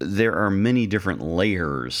many different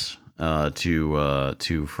layers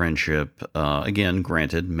to friendship. Again,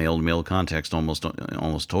 granted, male to male context almost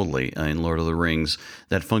totally in Lord of the Rings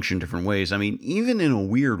that function different ways. I mean, even in a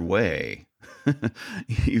weird way.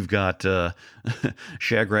 You've got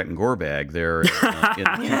Shagrat and Gorbag there in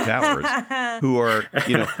the Two Towers, who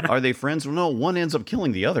are they friends? Well, no, one ends up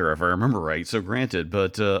killing the other, if I remember right. So granted,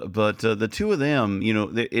 but the two of them,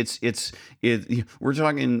 we're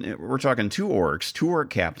talking two orc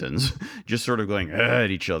captains, just sort of going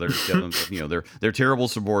at each other. They're terrible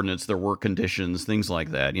subordinates, their work conditions, things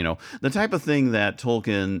like that. The type of thing that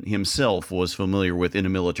Tolkien himself was familiar with in a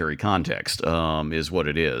military context is what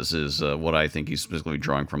it is what I think he's specifically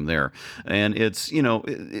drawing from there. And it's kind of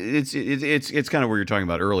what you're talking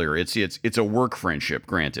about earlier. It's a work friendship,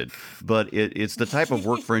 granted, but it's the type of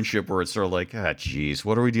work friendship where it's sort of like, geez,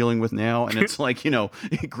 what are we dealing with now? And it's like,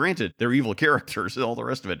 granted, they're evil characters and all the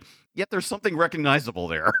rest of it, yet there's something recognizable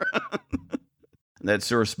there. That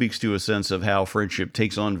sort of speaks to a sense of how friendship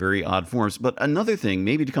takes on very odd forms. But another thing,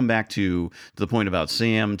 maybe to come back to the point about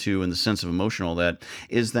Sam too, and the sense of emotional, that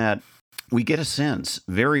is that we get a sense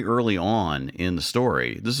very early on in the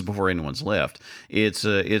story. This is before anyone's left. It's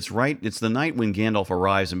the night when Gandalf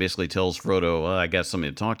arrives and basically tells Frodo, "I got something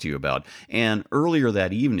to talk to you about." And earlier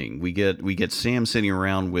that evening, we get Sam sitting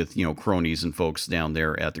around with cronies and folks down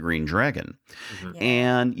there at the Green Dragon,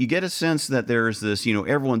 and you get a sense that there's this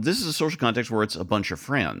everyone. This is a social context where it's a bunch of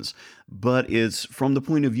friends, but it's from the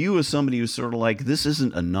point of view of somebody who's sort of like, this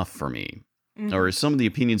isn't enough for me. Or some of the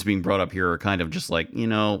opinions being brought up here are kind of just like,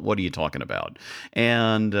 what are you talking about?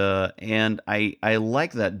 And I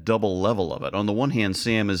like that double level of it. On the one hand,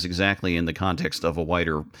 Sam is exactly in the context of a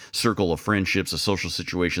wider circle of friendships, a social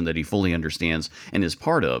situation that he fully understands and is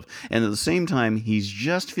part of. And at the same time, he's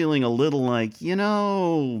just feeling a little like,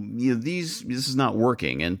 this is not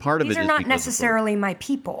working. And part of it is these are not necessarily my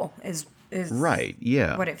people, is right.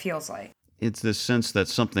 Yeah. what it feels like. It's this sense that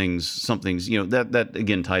something's that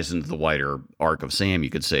again ties into the wider arc of Sam. You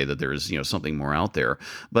could say that there's something more out there,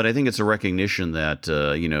 but I think it's a recognition that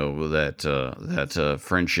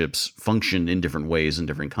friendships function in different ways in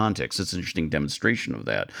different contexts. It's an interesting demonstration of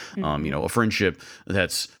that. A friendship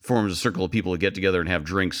that's forms a circle of people to get together and have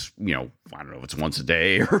drinks. I don't know if it's once a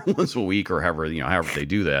day or once a week or however they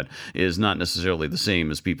do that, is not necessarily the same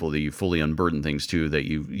as people that you fully unburden things to, that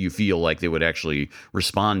you feel like they would actually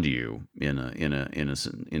respond to you in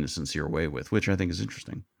a sincere way with, which I think is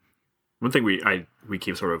interesting. One thing we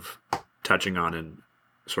keep sort of touching on and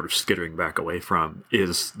sort of skittering back away from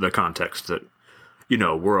is the context that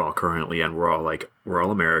we're all currently in. We're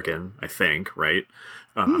all American, I think, right?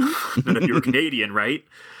 None of you are Canadian, right?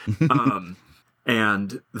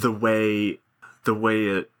 And the way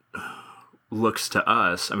it looks to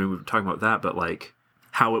us, I mean, we were talking about that, but like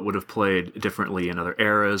how it would have played differently in other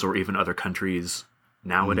eras or even other countries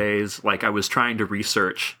nowadays. Like, I was trying to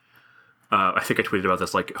research, I think I tweeted about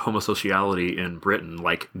this, like homosociality in Britain,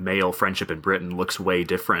 like male friendship in Britain looks way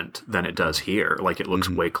different than it does here. Like, it looks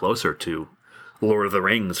way closer to Lord of the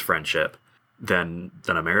Rings friendship than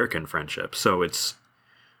American friendship. So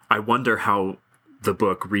I wonder how the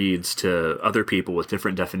book reads to other people with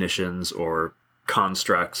different definitions or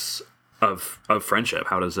constructs of friendship.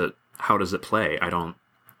 How does it play? I don't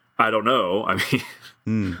know. I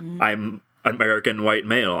mean, I'm American white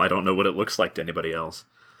male. I don't know what it looks like to anybody else.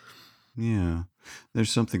 Yeah,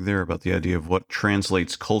 there's something there about the idea of what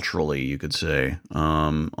translates culturally, you could say,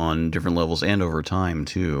 on different levels and over time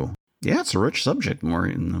too. Yeah, it's a rich subject. The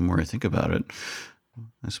more I think about it,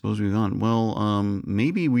 I suppose we've gone. Well,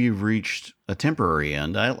 maybe we've reached a temporary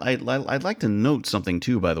end. I'd like to note something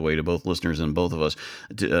too, by the way, to both listeners and both of us,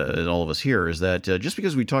 all of us here, is that just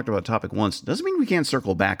because we talked about a topic once doesn't mean we can't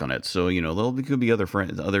circle back on it. So there could be other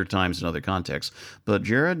times and other contexts. But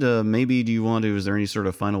Jared, maybe do you want to? Is there any sort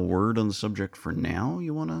of final word on the subject for now?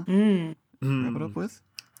 You want to wrap it up with?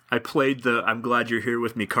 I played the "I'm glad you're here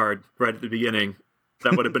with me" card right at the beginning.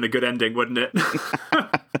 That would have been a good ending, wouldn't it?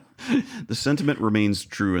 The sentiment remains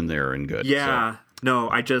true in there and good. Yeah. So. No,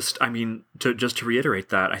 to reiterate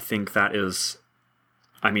that, I think that is,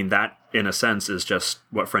 that in a sense is just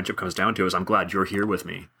what friendship comes down to, is I'm glad you're here with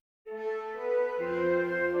me.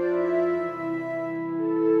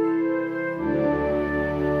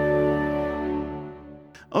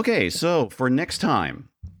 Okay, so for next time,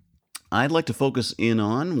 I'd like to focus in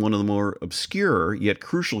on one of the more obscure yet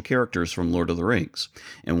crucial characters from Lord of the Rings,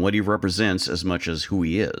 and what he represents as much as who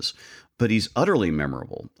he is. But he's utterly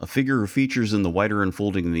memorable, a figure who features in the wider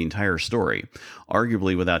unfolding of the entire story.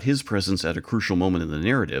 Arguably, without his presence at a crucial moment in the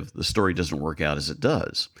narrative, the story doesn't work out as it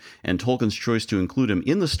does. And Tolkien's choice to include him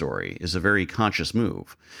in the story is a very conscious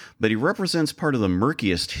move. But he represents part of the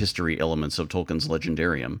murkiest history elements of Tolkien's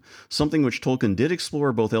legendarium, something which Tolkien did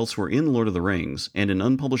explore both elsewhere in Lord of the Rings and in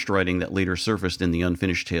unpublished writing that later surfaced in the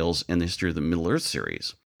Unfinished Tales and the History of the Middle-earth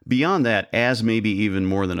series. Beyond that, as maybe even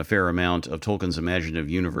more than a fair amount of Tolkien's imaginative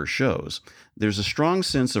universe shows, there's a strong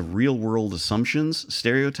sense of real-world assumptions,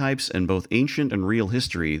 stereotypes, and both ancient and real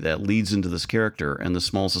history that leads into this character and the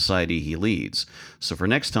small society he leads. So for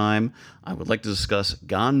next time, I would like to discuss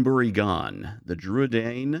Gan Buri Gan, the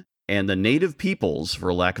Druidain, and the native peoples,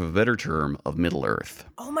 for lack of a better term, of Middle-earth.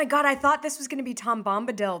 Oh my god, I thought this was going to be Tom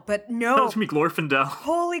Bombadil, but no. That was me, Glorfindel.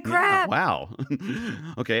 Holy crap. Yeah, wow.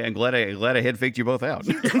 Okay, I'm glad I head faked you both out.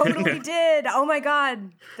 You totally did. Oh my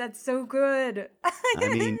god, that's so good. I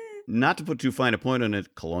mean, not to put too fine a point on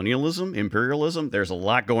it, colonialism, imperialism, there's a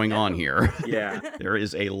lot going on here. Yeah. There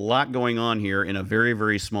is a lot going on here in a very,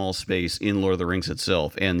 very small space in Lord of the Rings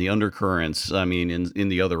itself, and the undercurrents, I mean, in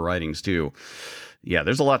the other writings too. Yeah,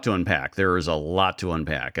 there's a lot to unpack. There is a lot to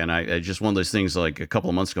unpack. And I just, one of those things, like a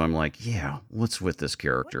couple of months ago, I'm like, yeah, what's with this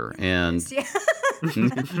character? And yeah,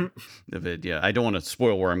 I don't want to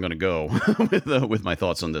spoil where I'm going to go with my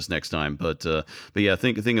thoughts on this next time. But yeah,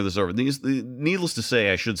 think of this over. Needless to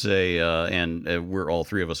say, I should say, and we're all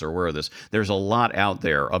three of us are aware of this. There's a lot out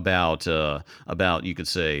there about you could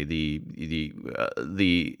say the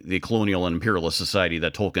colonial and imperialist society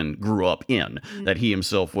that Tolkien grew up in, that he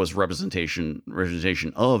himself was representation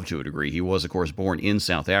of to a degree. He was, of course, born in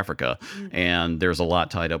South Africa, and there's a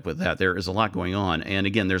lot tied up with that. There is a lot going on, and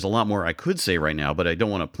again, there's a lot more I could say right now, but I don't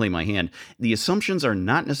want to play my hand. The assumptions are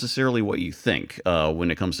not necessarily what you think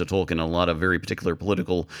when it comes to Tolkien, a lot of very particular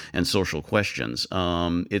political and social questions.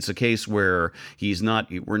 It's a case where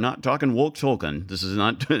we're not talking woke Tolkien. This is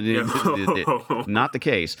not not the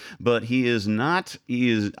case, but he is at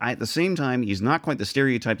the same time, he's not quite the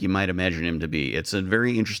stereotype you might imagine him to be. It's a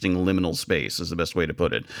very interesting liminal space, is the best way to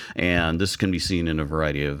put it. And this can be seen in a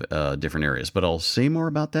variety of different areas, but I'll say more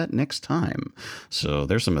about that next time. So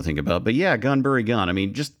there's something to think about. But yeah, Gan Buri Gan. I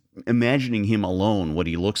mean, just imagining him alone, what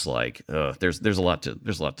he looks like. There's a lot to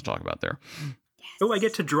talk about there. Oh, I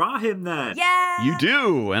get to draw him then. Yeah. You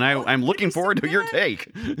do, and I'm looking forward to your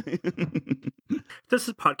take. This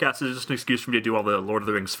podcast is just an excuse for me to do all the Lord of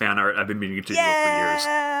the Rings fan art I've been meaning to do for years.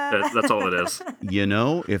 That's all it is. You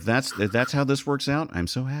know, if that's how this works out, I'm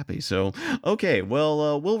so happy. So, okay,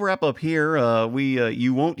 well, we'll wrap up here.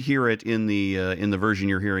 You won't hear it in the version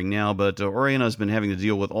you're hearing now, but Oriana's been having to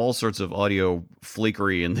deal with all sorts of audio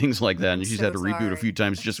flakery and things like that, and she's had to reboot a few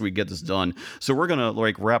times just so we get this done. So we're gonna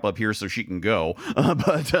wrap up here so she can go,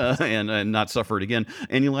 and not suffer it again.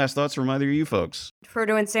 Any last thoughts from either of you folks?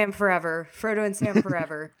 Frodo and Sam forever. Frodo and Sam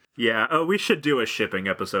forever. Yeah, we should do a shipping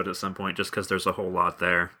episode at some point, just because there's a whole lot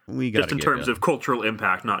there. Just in terms of cultural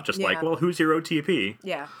impact, not just who's your OTP?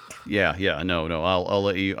 Yeah. Yeah. No. I'll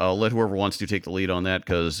let whoever wants to take the lead on that,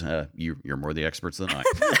 because you're more the experts than I.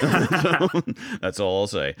 So, that's all I'll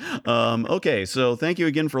say. Okay, so thank you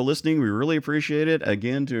again for listening. We really appreciate it.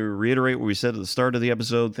 Again, to reiterate what we said at the start of the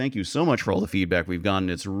episode, thank you so much for all the feedback we've gotten.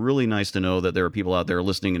 It's really nice to know that there are people out there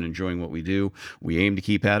listening and enjoying what we do. We aim to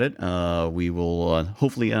keep at it. We will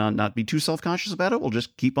hopefully not be too self-conscious about it. We'll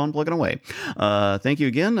just keep on plugging away. Thank you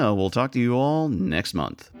again. We'll talk to you all next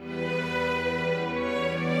month.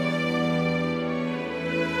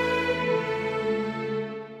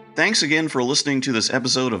 Thanks again for listening to this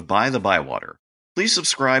episode of By the Bywater. Please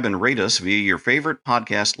subscribe and rate us via your favorite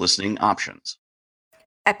podcast listening options.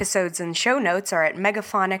 Episodes and show notes are at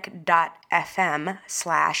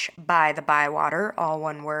megaphonic.fm/bythebywater, all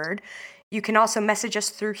one word. You can also message us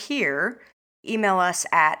through here. Email us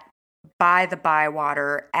at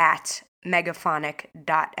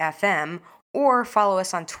bythebywater@megaphonic.fm, or follow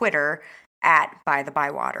us on Twitter at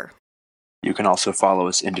bythebywater. You can also follow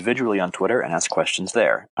us individually on Twitter and ask questions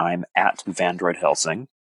there. I'm at Vandroid Helsing.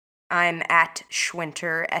 I'm at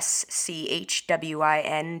Schwinter,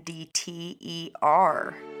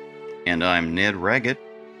 SCHWINDTER. And I'm Ned Raggett,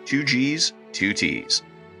 2 G's, 2 T's.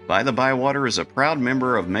 By the Bywater is a proud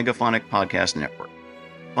member of Megaphonic Podcast Network.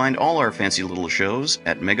 Find all our fancy little shows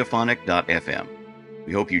at megaphonic.fm.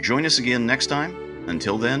 We hope you join us again next time.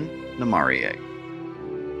 Until then, Namarie.